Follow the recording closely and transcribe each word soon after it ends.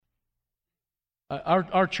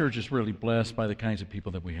Our church is really blessed by the kinds of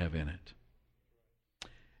people that we have in it.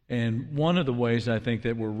 And one of the ways I think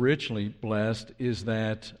that we're richly blessed is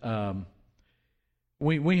that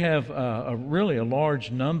we have really a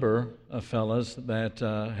large number of fellas that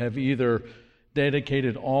have either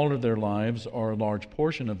dedicated all of their lives or a large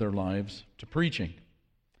portion of their lives to preaching.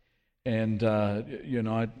 And,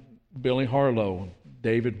 Billy Harlow,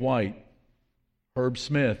 David White, Herb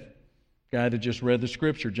Smith, guy that just read the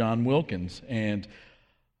scripture, John Wilkins. And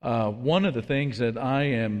one of the things that I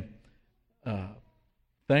am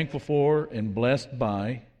thankful for and blessed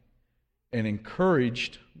by and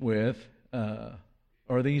encouraged with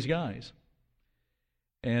are these guys.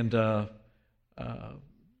 And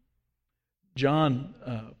John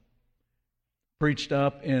preached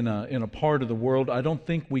up in a part of the world. I don't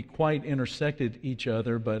think we quite intersected each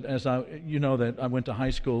other, but that I went to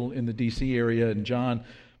high school in the D.C. area, and John,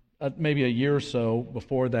 maybe a year or so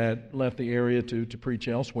before that, left the area to preach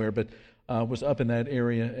elsewhere, but was up in that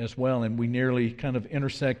area as well, and we nearly kind of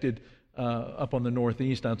intersected up on the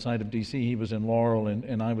northeast outside of D.C. He was in Laurel,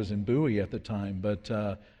 and I was in Bowie at the time,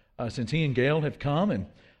 but since he and Gail have come, and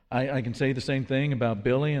I can say the same thing about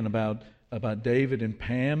Billy and about David and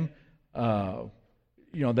Pam.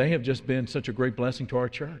 They have just been such a great blessing to our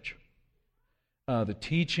church. The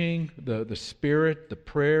teaching, the spirit, the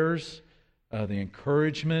prayers, the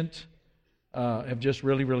encouragement have just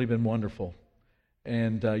really, really been wonderful.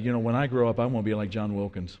 And, when I grow up, I want to be like John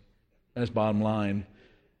Wilkins. That's bottom line.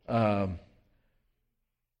 I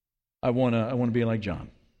want to be like John.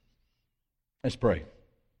 Let's pray.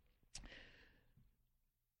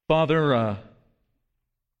 Father,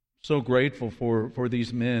 so grateful for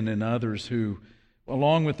these men and others who,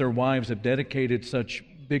 along with their wives, have dedicated such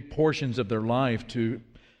big portions of their life to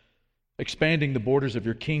expanding the borders of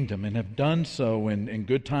your kingdom, and have done so in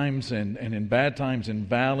good times and in bad times, in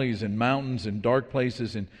valleys and mountains and dark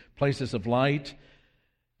places and places of light.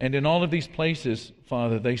 And in all of these places,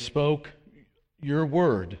 Father, they spoke your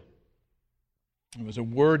word. It was a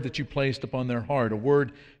word that you placed upon their heart, a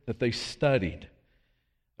word that they studied,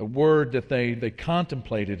 a word that they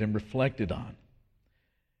contemplated and reflected on.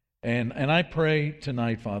 And I pray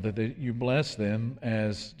tonight, Father, that you bless them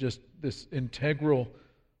as just this integral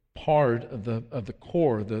part of the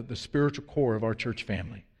core, the spiritual core of our church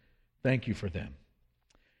family. Thank you for them.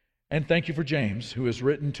 And thank you for James, who has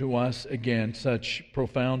written to us again such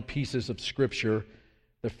profound pieces of Scripture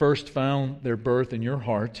that first found their birth in your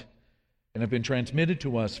heart and have been transmitted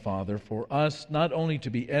to us, Father, for us not only to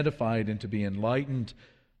be edified and to be enlightened,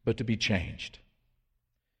 but to be changed,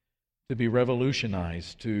 to be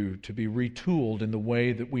revolutionized, to be retooled in the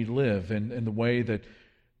way that we live and in the way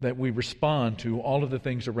that we respond to all of the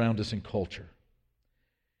things around us in culture.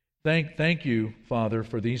 Thank you, Father,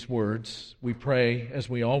 for these words. We pray, as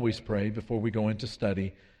we always pray before we go into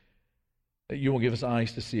study, that you will give us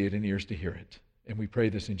eyes to see it and ears to hear it. And we pray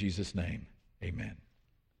this in Jesus' name. Amen.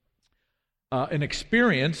 An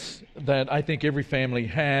experience that I think every family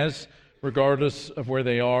has, regardless of where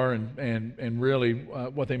they are and really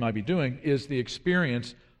what they might be doing, is the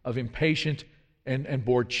experience of impatient and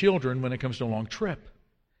bored children when it comes to a long trip.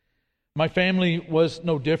 My family was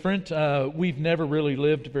no different. We've never really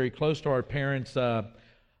lived very close to our parents. I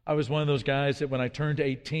was one of those guys that when I turned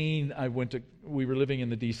 18, we were living in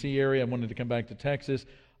the D.C. area. I wanted to come back to Texas.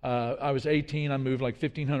 I was 18. I moved like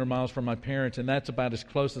 1,500 miles from my parents, and that's about as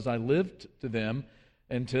close as I lived to them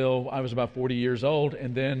until I was about 40 years old,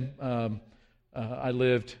 and then I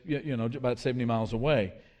lived, about 70 miles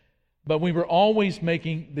away. But we were always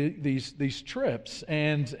making these trips,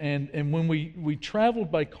 and when we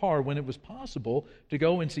traveled by car, when it was possible to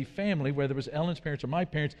go and see family, whether it was Ellen's parents or my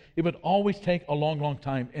parents, it would always take a long, long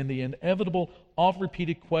time. And the inevitable,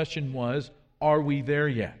 oft-repeated question was, "Are we there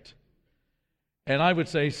yet?" And I would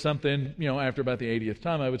say something, after about the 80th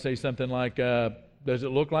time, I would say something like, "Does it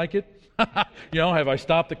look like it?" Have I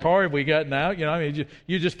stopped the car? Have we gotten out?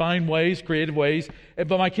 You just find ways, creative ways.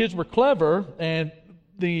 But my kids were clever, and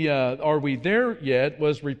the "Are we there yet?"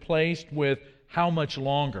 was replaced with "How much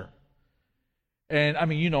longer?"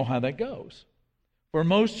 And you know how that goes. For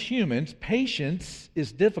most humans, patience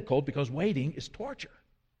is difficult because waiting is torture.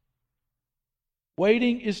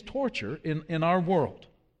 Waiting is torture in our world.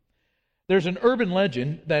 There's an urban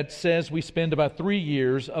legend that says we spend about 3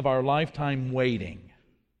 years of our lifetime waiting.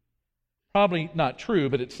 Probably not true,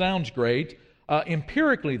 but it sounds great.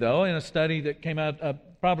 Empirically, though, in a study that came out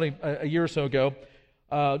probably a year or so ago,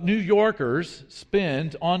 New Yorkers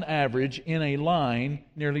spend, on average, in a line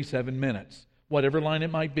nearly 7 minutes. Whatever line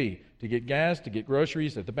it might be. To get gas, to get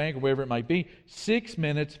groceries, at the bank, or wherever it might be. 6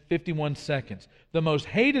 minutes, 51 seconds. The most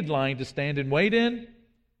hated line to stand and wait in?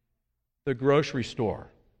 the grocery store.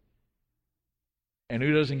 And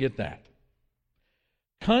who doesn't get that?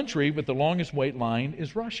 Country with the longest wait line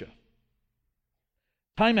is Russia.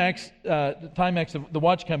 Timex, the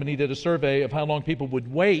watch company, did a survey of how long people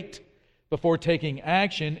would wait before taking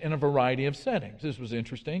action in a variety of settings. This was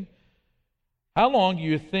interesting. How long do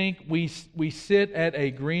you think we sit at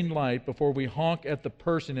a green light before we honk at the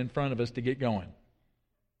person in front of us to get going?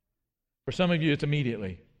 For some of you, it's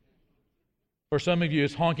immediately. For some of you,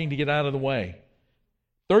 it's honking to get out of the way.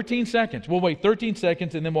 13 seconds. We'll wait 13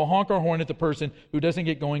 seconds and then we'll honk our horn at the person who doesn't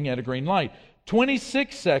get going at a green light.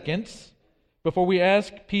 26 seconds before we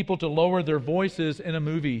ask people to lower their voices in a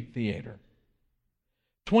movie theater.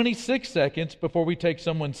 26 seconds before we take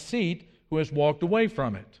someone's seat who has walked away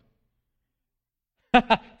from it.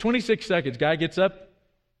 26 seconds. Guy gets up,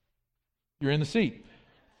 you're in the seat.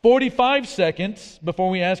 45 seconds before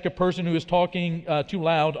we ask a person who is talking too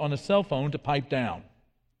loud on a cell phone to pipe down.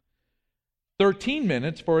 13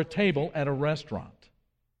 minutes for a table at a restaurant.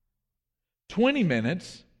 20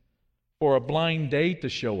 minutes for a blind date to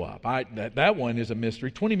show up. That one is a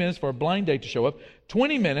mystery. 20 minutes for a blind date to show up.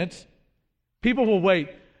 20 minutes, people will wait.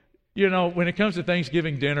 You know, when it comes to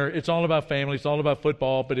Thanksgiving dinner, it's all about family, it's all about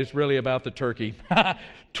football, but it's really about the turkey.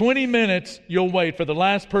 20 minutes you'll wait for the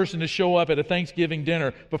last person to show up at a Thanksgiving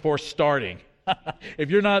dinner before starting. If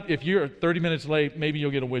you're 30 minutes late, maybe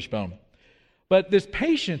you'll get a wishbone. But this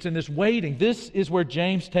patience and this waiting, this is where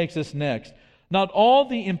James takes us next. Not all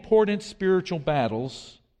the important spiritual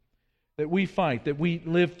battles that we fight, that we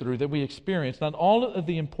live through, that we experience, not all of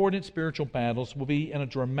the important spiritual battles will be in a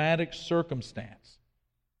dramatic circumstance.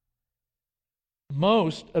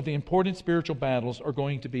 Most of the important spiritual battles are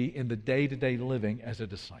going to be in the day-to-day living as a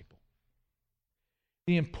disciple.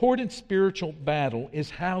 The important spiritual battle is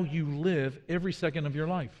how you live every second of your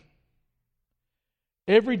life.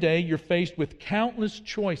 Every day you're faced with countless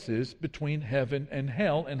choices between heaven and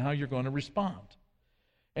hell and how you're going to respond.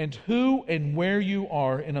 And who and where you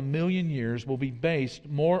are in a million years will be based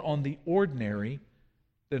more on the ordinary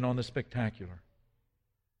than on the spectacular.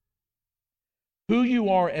 Who you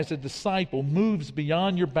are as a disciple moves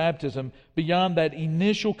beyond your baptism, beyond that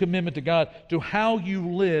initial commitment to God, to how you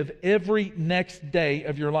live every next day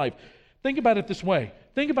of your life. Think about it this way.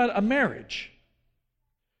 Think about a marriage.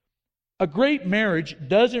 A great marriage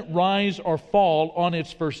doesn't rise or fall on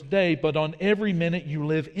its first day, but on every minute you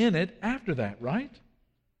live in it after that, right?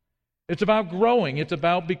 It's about growing. It's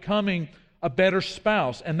about becoming a better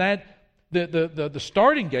spouse. And that the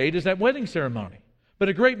starting gate is that wedding ceremony. But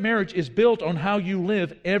a great marriage is built on how you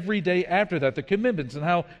live every day after that, the commitments and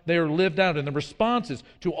how they are lived out and the responses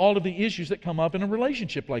to all of the issues that come up in a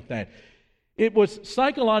relationship like that. It was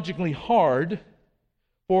psychologically hard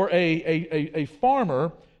for a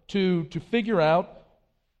farmer to figure out.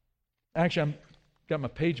 Actually, I've got my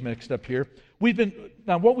page mixed up here.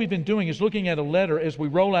 What we've been doing is looking at a letter as we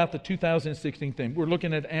roll out the 2016 thing. We're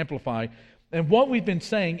looking at Amplify. And what we've been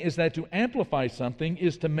saying is that to amplify something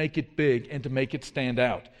is to make it big and to make it stand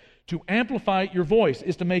out. To amplify your voice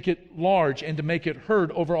is to make it large and to make it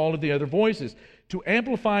heard over all of the other voices. To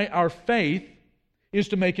amplify our faith is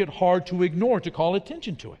to make it hard to ignore, to call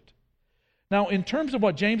attention to it. Now, in terms of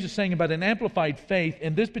what James is saying about an amplified faith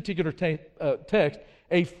in this particular text,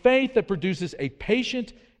 a faith that produces a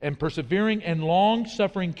patient and persevering and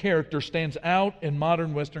long-suffering character stands out in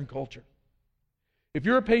modern Western culture. If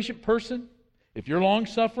you're a patient person, if you're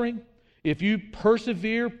long-suffering, if you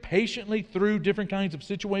persevere patiently through different kinds of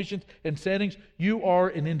situations and settings, you are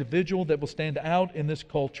an individual that will stand out in this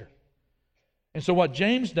culture. And so what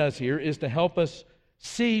James does here is to help us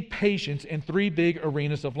see patience in three big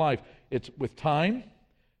arenas of life. It's with time,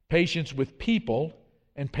 patience with people,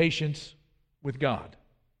 and patience with God.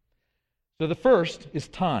 So the first is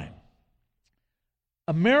time.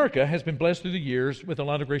 America has been blessed through the years with a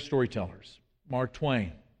lot of great storytellers. Mark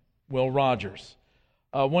Twain, Will Rogers.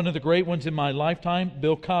 One of the great ones in my lifetime,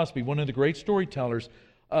 Bill Cosby, one of the great storytellers.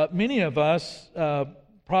 Many of us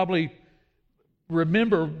probably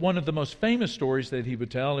remember one of the most famous stories that he would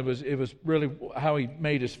tell. It was really how he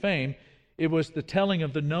made his fame. It was the telling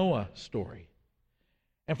of the Noah story.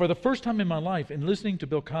 And for the first time in my life, in listening to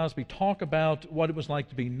Bill Cosby talk about what it was like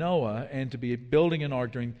to be Noah and to be building an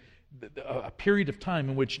ark during a period of time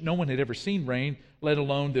in which no one had ever seen rain, let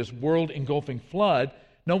alone this world-engulfing flood,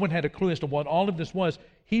 no one had a clue as to what all of this was.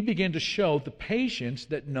 He began to show the patience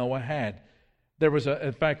that Noah had.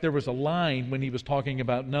 In fact, there was a line when he was talking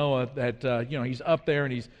about Noah that he's up there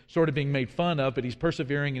and he's sort of being made fun of, but he's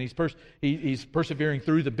persevering and he's persevering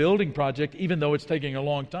through the building project, even though it's taking a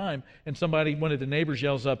long time. And one of the neighbors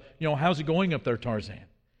yells up, "How's it going up there, Tarzan?"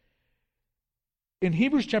 In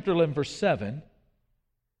Hebrews chapter 11, verse 7,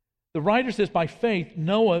 The writer says, by faith,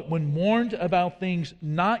 Noah, when warned about things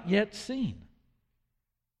not yet seen,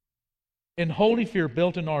 in holy fear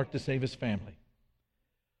built an ark to save his family.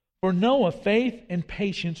 For Noah, faith and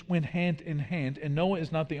patience went hand in hand, and Noah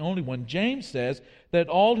is not the only one. James says that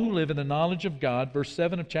all who live in the knowledge of God, verse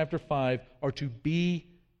 7 of chapter 5, are to be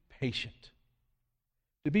patient.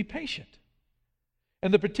 To be patient.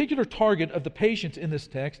 And the particular target of the patience in this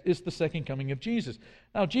text is the second coming of Jesus.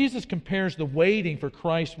 Now, Jesus compares the waiting for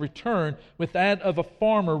Christ's return with that of a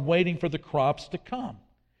farmer waiting for the crops to come.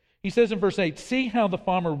 He says in verse 8, "See how the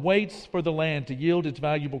farmer waits for the land to yield its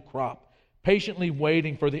valuable crop, patiently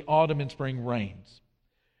waiting for the autumn and spring rains."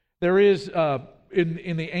 There is,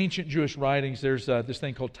 in the ancient Jewish writings, there's this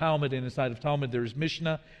thing called Talmud, and inside of Talmud there's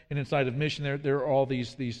Mishnah, and inside of Mishnah there are all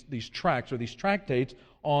these tracts or these tractates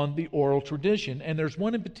on the oral tradition. And there's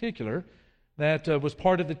one in particular that was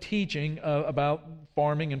part of the teaching about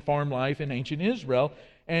farming and farm life in ancient Israel.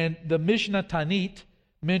 And the Mishnah Tanit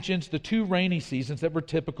mentions the two rainy seasons that were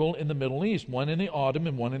typical in the Middle East, one in the autumn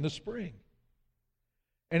and one in the spring.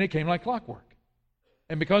 And it came like clockwork.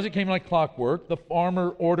 And because it came like clockwork, the farmer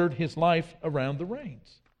ordered his life around the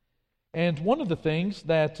rains. And one of the things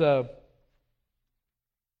that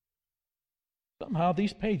somehow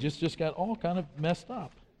these pages just got all kind of messed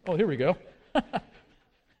up. Oh, here we go.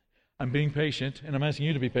 I'm being patient, and I'm asking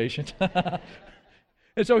you to be patient.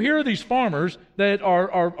 And so here are these farmers that are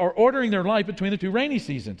ordering their life between the two rainy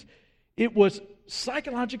seasons. It was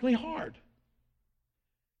psychologically hard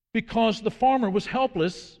because the farmer was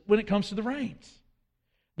helpless when it comes to the rains.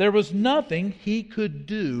 There was nothing he could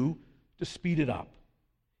do to speed it up.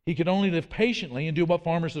 He could only live patiently and do what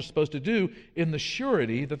farmers are supposed to do in the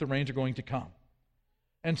surety that the rains are going to come.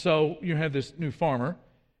 And so you have this new farmer.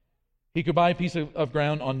 He could buy a piece of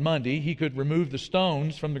ground on Monday. He could remove the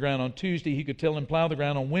stones from the ground on Tuesday. He could till and plow the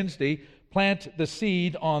ground on Wednesday, plant the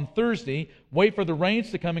seed on Thursday, wait for the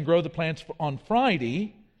rains to come and grow the plants on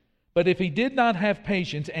Friday. But if he did not have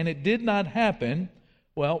patience and it did not happen,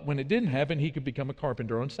 well, when it didn't happen, he could become a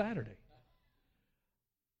carpenter on Saturday.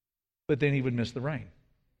 But then he would miss the rain.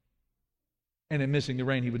 And in missing the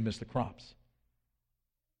rain, he would miss the crops.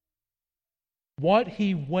 What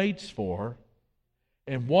he waits for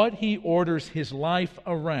and what he orders his life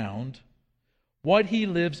around, what he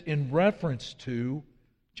lives in reference to,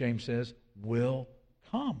 James says, will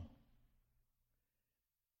come.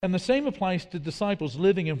 And the same applies to disciples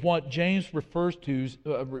living in what James refers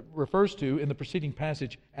to in the preceding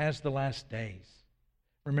passage as the last days.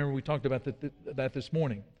 Remember, we talked about that this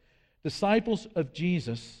morning. Disciples of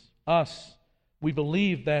Jesus, us, we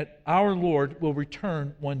believe that our Lord will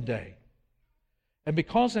return one day. And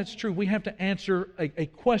because that's true, we have to answer a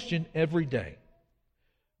question every day.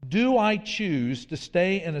 Do I choose to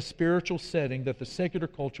stay in a spiritual setting that the secular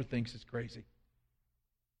culture thinks is crazy?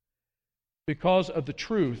 Because of the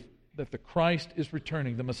truth that the Christ is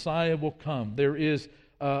returning, the Messiah will come. There is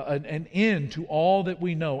an end to all that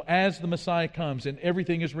we know as the Messiah comes and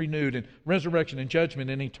everything is renewed and resurrection and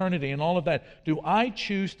judgment and eternity and all of that. Do I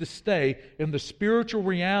choose to stay in the spiritual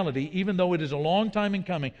reality, even though it is a long time in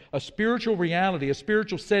coming, a spiritual reality, a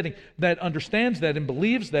spiritual setting that understands that and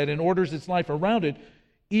believes that and orders its life around it,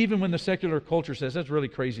 even when the secular culture says that's really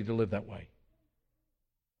crazy to live that way?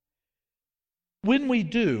 When we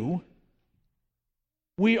do,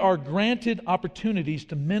 we are granted opportunities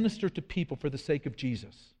to minister to people for the sake of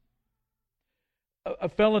Jesus. A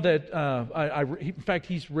fellow that, in fact,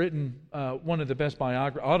 he's written one of the best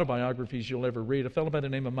autobiographies you'll ever read. A fellow by the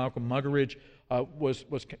name of Malcolm Muggeridge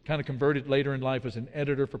was kind of converted later in life, was an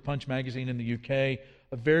editor for Punch magazine in the UK.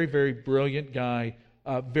 A very, very brilliant guy,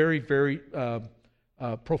 very, very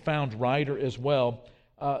profound writer as well.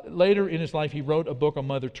 Later in his life, he wrote a book on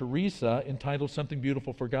Mother Teresa entitled Something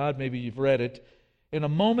Beautiful for God. Maybe you've read it. In a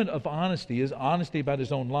moment of honesty, his honesty about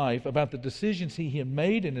his own life, about the decisions he had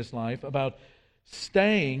made in his life, about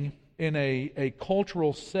staying in a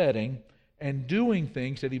cultural setting and doing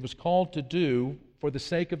things that he was called to do for the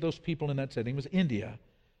sake of those people in that setting, was India.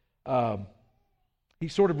 He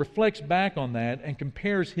sort of reflects back on that and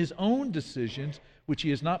compares his own decisions, which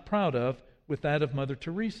he is not proud of, with that of Mother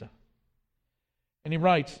Teresa. And he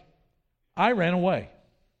writes, "I ran away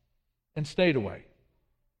and stayed away.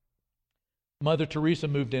 Mother Teresa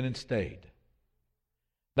moved in and stayed.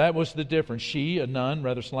 That was the difference. She, a nun,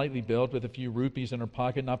 rather slightly built, with a few rupees in her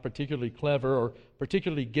pocket, not particularly clever or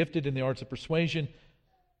particularly gifted in the arts of persuasion,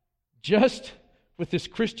 just with this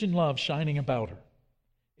Christian love shining about her,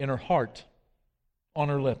 in her heart, on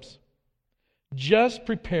her lips, just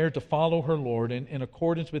prepared to follow her Lord and, in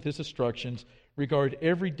accordance with His instructions, regard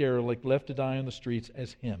every derelict left to die on the streets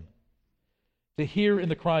as him. To hear in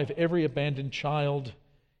the cry of every abandoned child,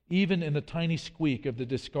 even in the tiny squeak of the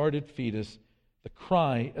discarded fetus, the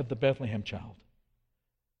cry of the Bethlehem child.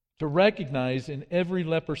 To recognize in every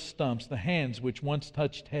leper's stumps the hands which once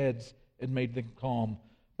touched heads and made them calm,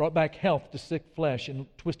 brought back health to sick flesh and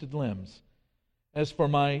twisted limbs. As for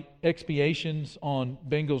my expiations on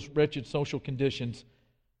Bengal's wretched social conditions,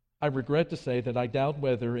 I regret to say that I doubt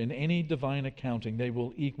whether in any divine accounting they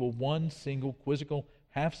will equal one single quizzical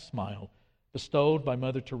half-smile bestowed by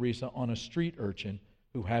Mother Teresa on a street urchin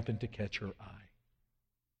who happened to catch her eye.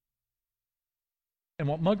 And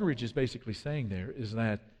what Muggeridge is basically saying there is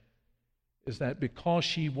that because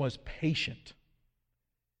she was patient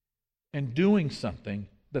and doing something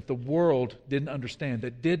that the world didn't understand,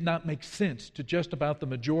 that did not make sense to just about the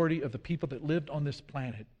majority of the people that lived on this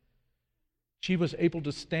planet, she was able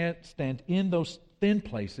to stand in those thin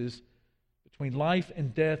places between life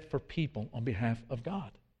and death for people on behalf of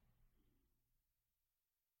God.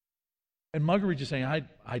 And Muggeridge is saying,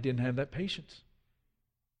 I didn't have that patience.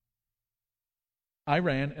 I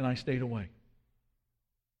ran and I stayed away.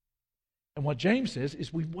 And what James says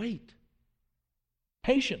is we wait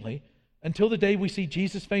patiently until the day we see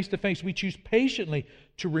Jesus face to face. We choose patiently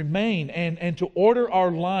to remain and to order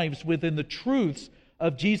our lives within the truths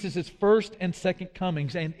of Jesus' first and second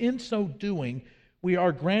comings. And in so doing, we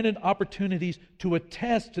are granted opportunities to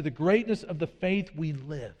attest to the greatness of the faith we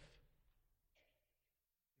live.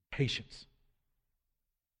 Patience.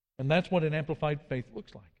 And that's what an amplified faith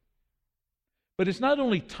looks like. But it's not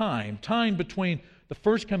only time between the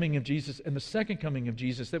first coming of Jesus and the second coming of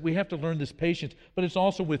Jesus that we have to learn this patience, but it's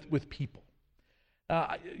also with people.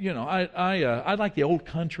 I like the old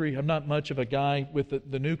country. I'm not much of a guy with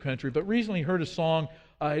the new country, but recently heard a song.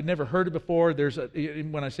 I had never heard it before.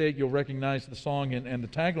 When I say it, you'll recognize the song and the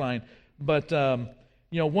tagline. But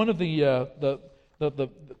one of the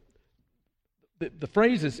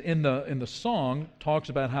phrases in the song talks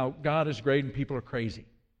about how God is great and people are crazy.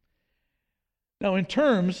 Now, in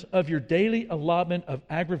terms of your daily allotment of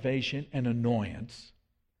aggravation and annoyance,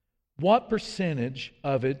 what percentage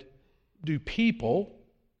of it do people,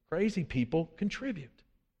 crazy people, contribute?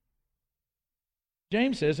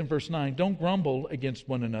 James says in verse 9, don't grumble against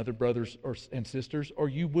one another, brothers and sisters, or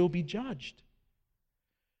you will be judged.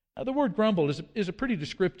 Now, the word grumble is a pretty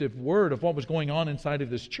descriptive word of what was going on inside of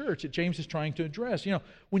this church that James is trying to address.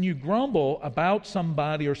 When you grumble about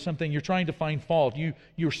somebody or something, you're trying to find fault.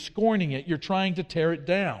 You're scorning it. You're trying to tear it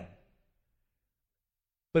down.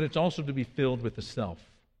 But it's also to be filled with the self.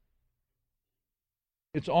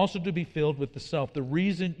 It's also to be filled with the self. The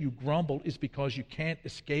reason you grumble is because you can't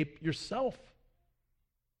escape yourself.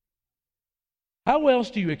 How else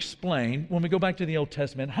do you explain, when we go back to the Old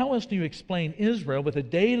Testament, how else do you explain Israel with a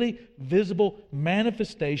daily visible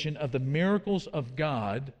manifestation of the miracles of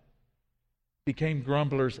God became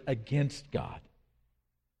grumblers against God?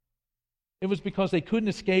 It was because they couldn't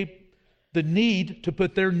escape the need to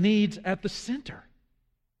put their needs at the center.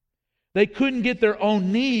 They couldn't get their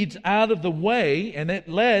own needs out of the way, and it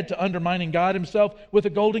led to undermining God Himself with a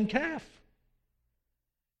golden calf.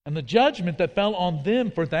 And the judgment that fell on them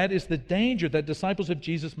for that is the danger that disciples of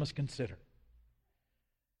Jesus must consider.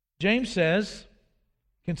 James says,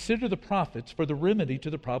 consider the prophets for the remedy to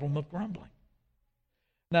the problem of grumbling.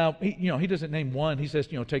 Now, he doesn't name one. He says,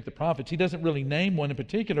 take the prophets. He doesn't really name one in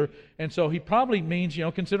particular, and so he probably means,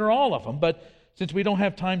 consider all of them. But since we don't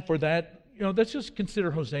have time for that, let's just consider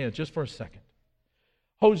Hosea just for a second.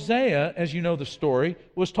 Hosea, as you know the story,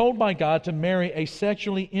 was told by God to marry a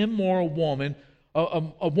sexually immoral woman,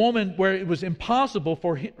 a woman where it was impossible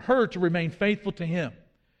for her to remain faithful to him.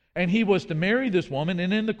 And he was to marry this woman,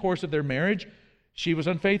 and in the course of their marriage, she was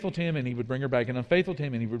unfaithful to him, and he would bring her back, and unfaithful to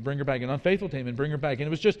him, and he would bring her back, and unfaithful to him, and bring her back. And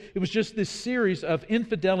it was just this series of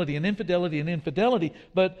infidelity and infidelity and infidelity.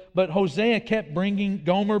 But Hosea kept bringing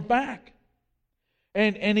Gomer back.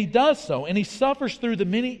 And he does so, and he suffers through the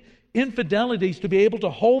many infidelities to be able to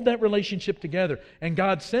hold that relationship together. And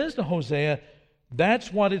God says to Hosea,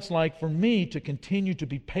 that's what it's like for me to continue to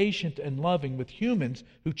be patient and loving with humans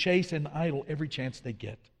who chase an idol every chance they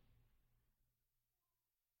get.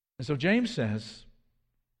 And so James says,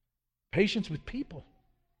 patience with people.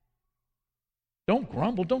 Don't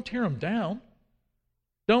grumble. Don't tear them down.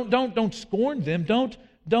 Don't scorn them.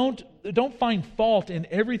 Don't find fault in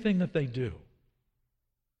everything that they do.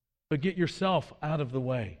 But get yourself out of the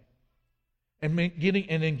way. And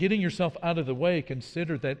in getting yourself out of the way,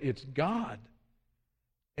 consider that it's God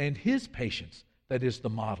and His patience that is the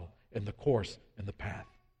model and the course and the path.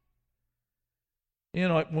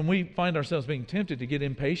 When we find ourselves being tempted to get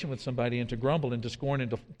impatient with somebody and to grumble and to scorn and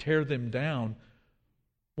to tear them down,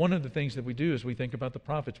 One of the things that we do is we think about the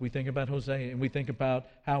prophets. We think about Hosea, and we think about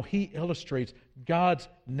how he illustrates God's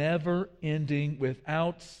never-ending,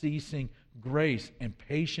 without ceasing grace and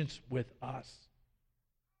patience with us.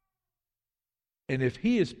 And if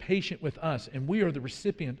he is patient with us, and we are the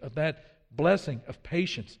recipient of that blessing of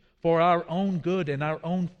patience for our own good and our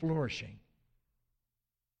own flourishing,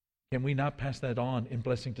 can we not pass that on in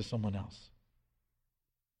blessing to someone else?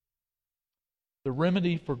 The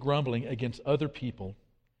remedy for grumbling against other people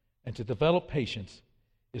and to develop patience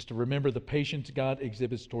is to remember the patience God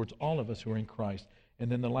exhibits towards all of us who are in Christ.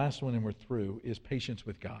 And then the last one, and we're through, is patience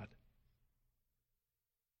with God.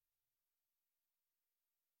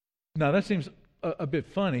 Now that seems a bit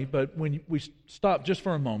funny, but when we stop just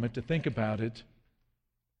for a moment to think about it,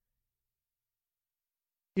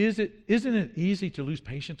 isn't it easy to lose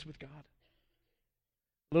patience with God?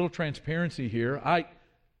 A little transparency here.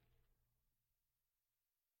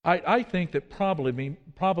 I think that probably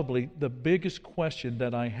the biggest question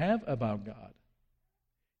that I have about God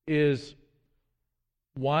is,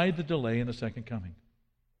 why the delay in the second coming?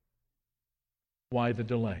 Why the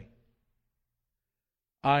delay?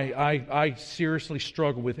 I seriously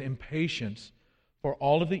struggle with impatience for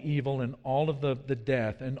all of the evil and all of the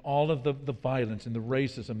death and all of the violence and the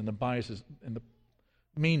racism and the biases and the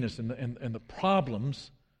meanness and the problems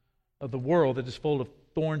of the world that is full of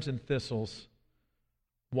thorns and thistles.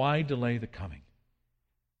 Why delay the coming?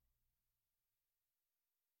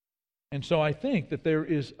 And so I think that there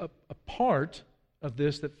is a part of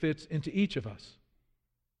this that fits into each of us.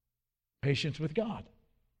 Patience with God.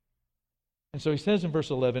 And so he says in verse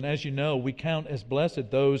 11, as you know, we count as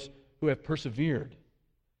blessed those who have persevered.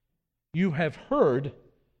 You have heard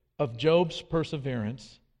of Job's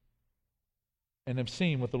perseverance and have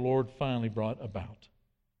seen what the Lord finally brought about.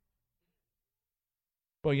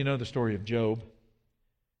 Well, you know the story of Job.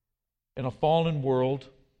 In a fallen world,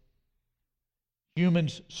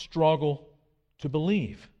 humans struggle to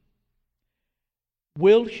believe.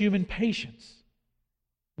 Will human patience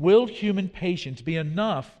be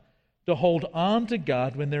enough to hold on to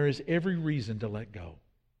God when there is every reason to let go?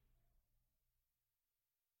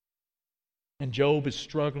 And Job is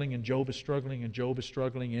struggling, and Job is struggling, and Job is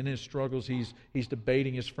struggling. In his struggles, he's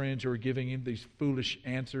debating his friends who are giving him these foolish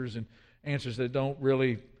answers and answers that don't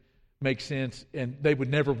really make sense, and they would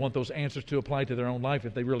never want those answers to apply to their own life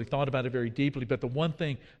if they really thought about it very deeply. But the one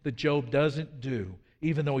thing that Job doesn't do,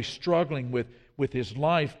 even though he's struggling with his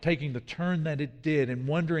life taking the turn that it did, and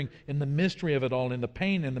wondering in the mystery of it all, in the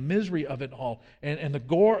pain and the misery of it all, and the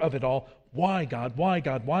gore of it all, why God, why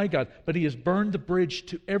God, why God? But he has burned the bridge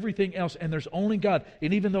to everything else, and there's only God.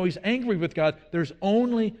 And even though he's angry with God, there's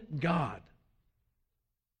only God.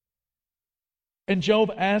 And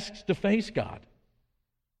Job asks to face God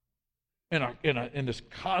in this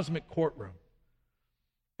cosmic courtroom.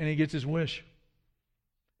 And he gets his wish.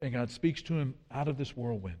 And God speaks to him out of this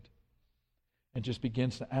whirlwind and just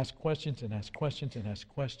begins to ask questions and ask questions and ask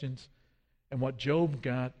questions. And what Job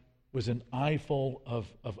got was an eyeful of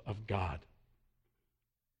God.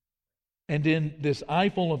 And in this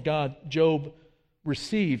eyeful of God Job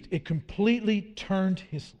received, it completely turned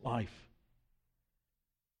his life.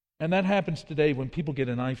 And that happens today when people get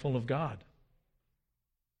an eyeful of God.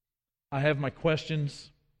 I have my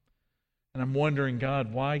questions, and I'm wondering,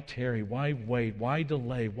 God, why tarry? Why wait? Why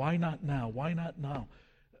delay? Why not now? Why not now?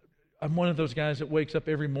 I'm one of those guys that wakes up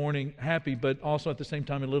every morning happy, but also at the same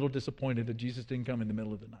time a little disappointed that Jesus didn't come in the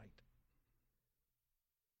middle of the night.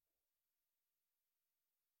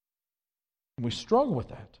 And we struggle with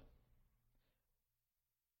that.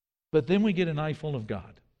 But then we get an eyeful of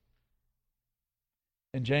God.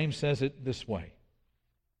 And James says it this way,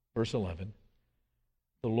 verse 11.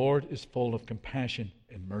 The Lord is full of compassion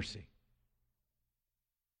and mercy.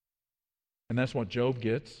 And that's what Job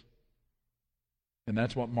gets. And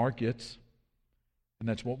that's what Mark gets. And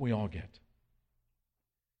that's what we all get.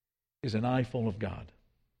 Is an eyeful of God.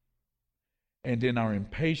 And in our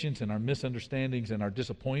impatience and our misunderstandings and our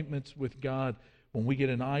disappointments with God, when we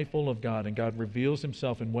get an eyeful of God and God reveals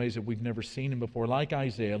himself in ways that we've never seen him before, like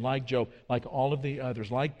Isaiah, like Job, like all of the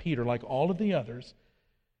others, like Peter, like all of the others,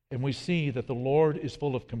 and we see that the Lord is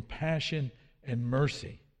full of compassion and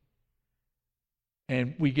mercy.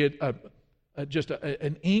 And we get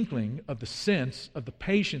an inkling of the sense of the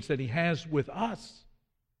patience that he has with us.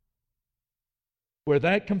 Where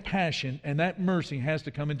that compassion and that mercy has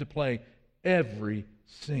to come into play every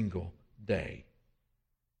single day.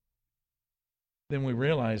 Then we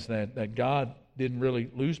realize that God didn't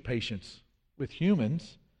really lose patience with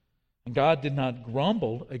humans. And God did not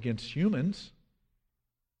grumble against humans,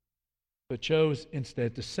 but chose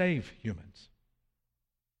instead to save humans.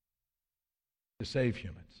 to save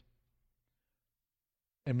humans.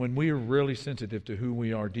 And when we are really sensitive to who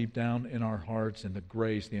we are deep down in our hearts and the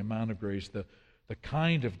grace, the amount of grace, the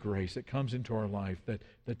kind of grace that comes into our life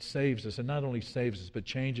that saves us, and not only saves us, but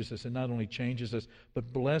changes us, and not only changes us,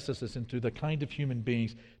 but blesses us into the kind of human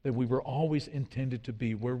beings that we were always intended to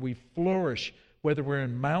be, where we flourish, whether we're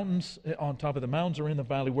in mountains, on top of the mountains or in the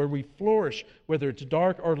valley, where we flourish, whether it's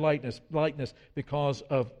dark or lightness, because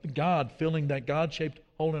of God filling that God-shaped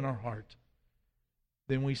hole in our heart,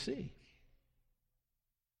 then we see.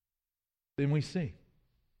 Then we see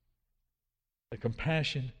the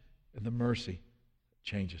compassion and the mercy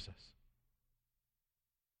changes us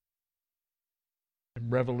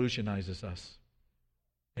and revolutionizes us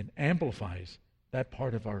and amplifies that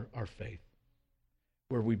part of our faith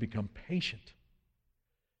where we become patient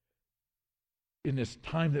in this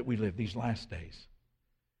time that we live, these last days.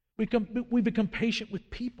 We become patient with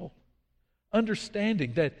people,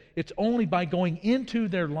 understanding that it's only by going into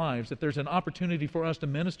their lives that there's an opportunity for us to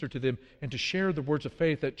minister to them and to share the words of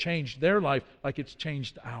faith that changed their life like it's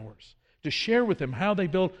changed ours. To share with them how they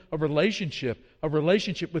build a relationship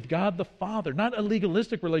with God the Father. Not a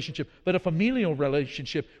legalistic relationship, but a familial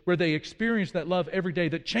relationship where they experience that love every day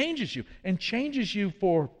that changes you, and changes you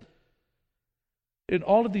in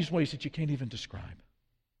all of these ways that you can't even describe.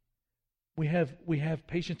 We have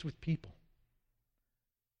patience with people.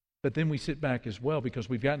 But then we sit back as well because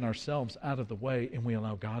we've gotten ourselves out of the way and we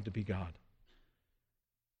allow God to be God.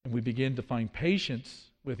 And we begin to find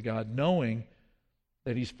patience with God, knowing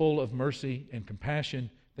that He's full of mercy and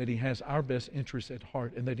compassion, that He has our best interests at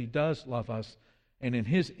heart, and that He does love us, and in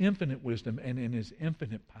His infinite wisdom and in His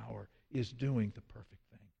infinite power is doing the perfect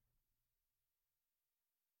thing.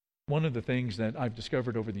 One of the things that I've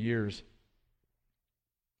discovered over the years,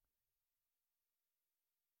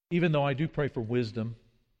 even though I do pray for wisdom,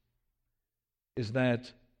 is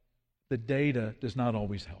that the data does not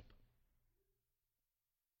always help.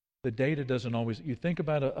 The data doesn't always. You think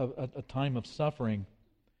about a time of suffering,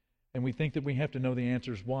 and we think that we have to know the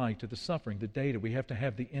answers why to the suffering, the data. We have to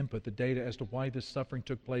have the input, the data as to why this suffering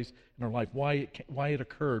took place in our life, why it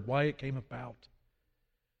occurred, why it came about.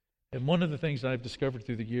 And one of the things I've discovered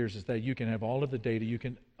through the years is that you can have all of the data, you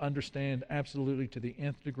can understand absolutely to the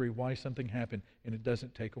nth degree why something happened, and it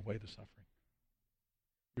doesn't take away the suffering.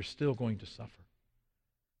 You're still going to suffer.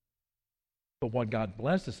 But what God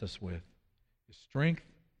blesses us with is strength,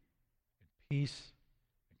 peace,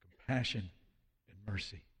 and compassion, and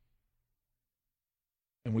mercy.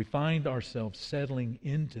 And we find ourselves settling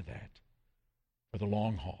into that for the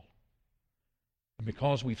long haul. And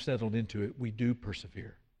because we've settled into it, we do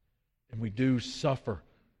persevere. And we do suffer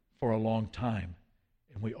for a long time.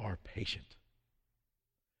 And we are patient.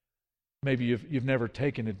 Maybe you've never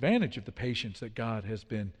taken advantage of the patience that God has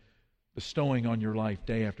been bestowing on your life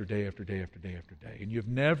day after day after day after day after day. And you've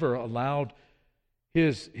never allowed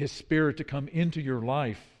His Spirit to come into your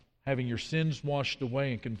life, having your sins washed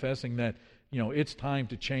away and confessing that, it's time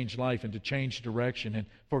to change life and to change direction, and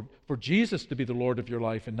for Jesus to be the Lord of your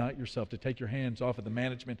life and not yourself, to take your hands off of the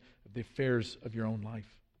management of the affairs of your own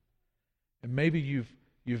life. And maybe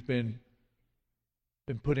you've been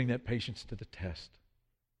putting that patience to the test.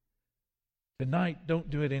 Tonight, don't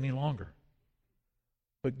do it any longer.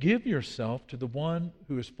 But give yourself to the one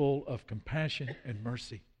who is full of compassion and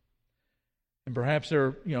mercy. And perhaps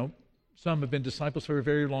some have been disciples for a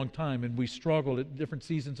very long time, and we struggle at different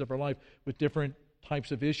seasons of our life with different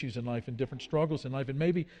types of issues in life and different struggles in life. And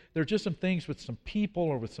maybe there are just some things with some people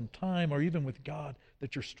or with some time or even with God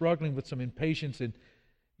that you're struggling with some impatience, and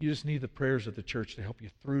you just need the prayers of the church to help you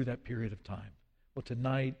through that period of time. Well,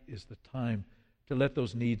 tonight is the time to let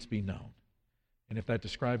those needs be known. And if that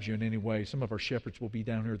describes you in any way, some of our shepherds will be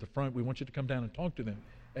down here at the front. We want you to come down and talk to them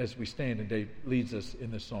as we stand and Dave leads us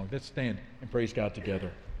in this song. Let's stand and praise God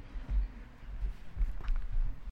together.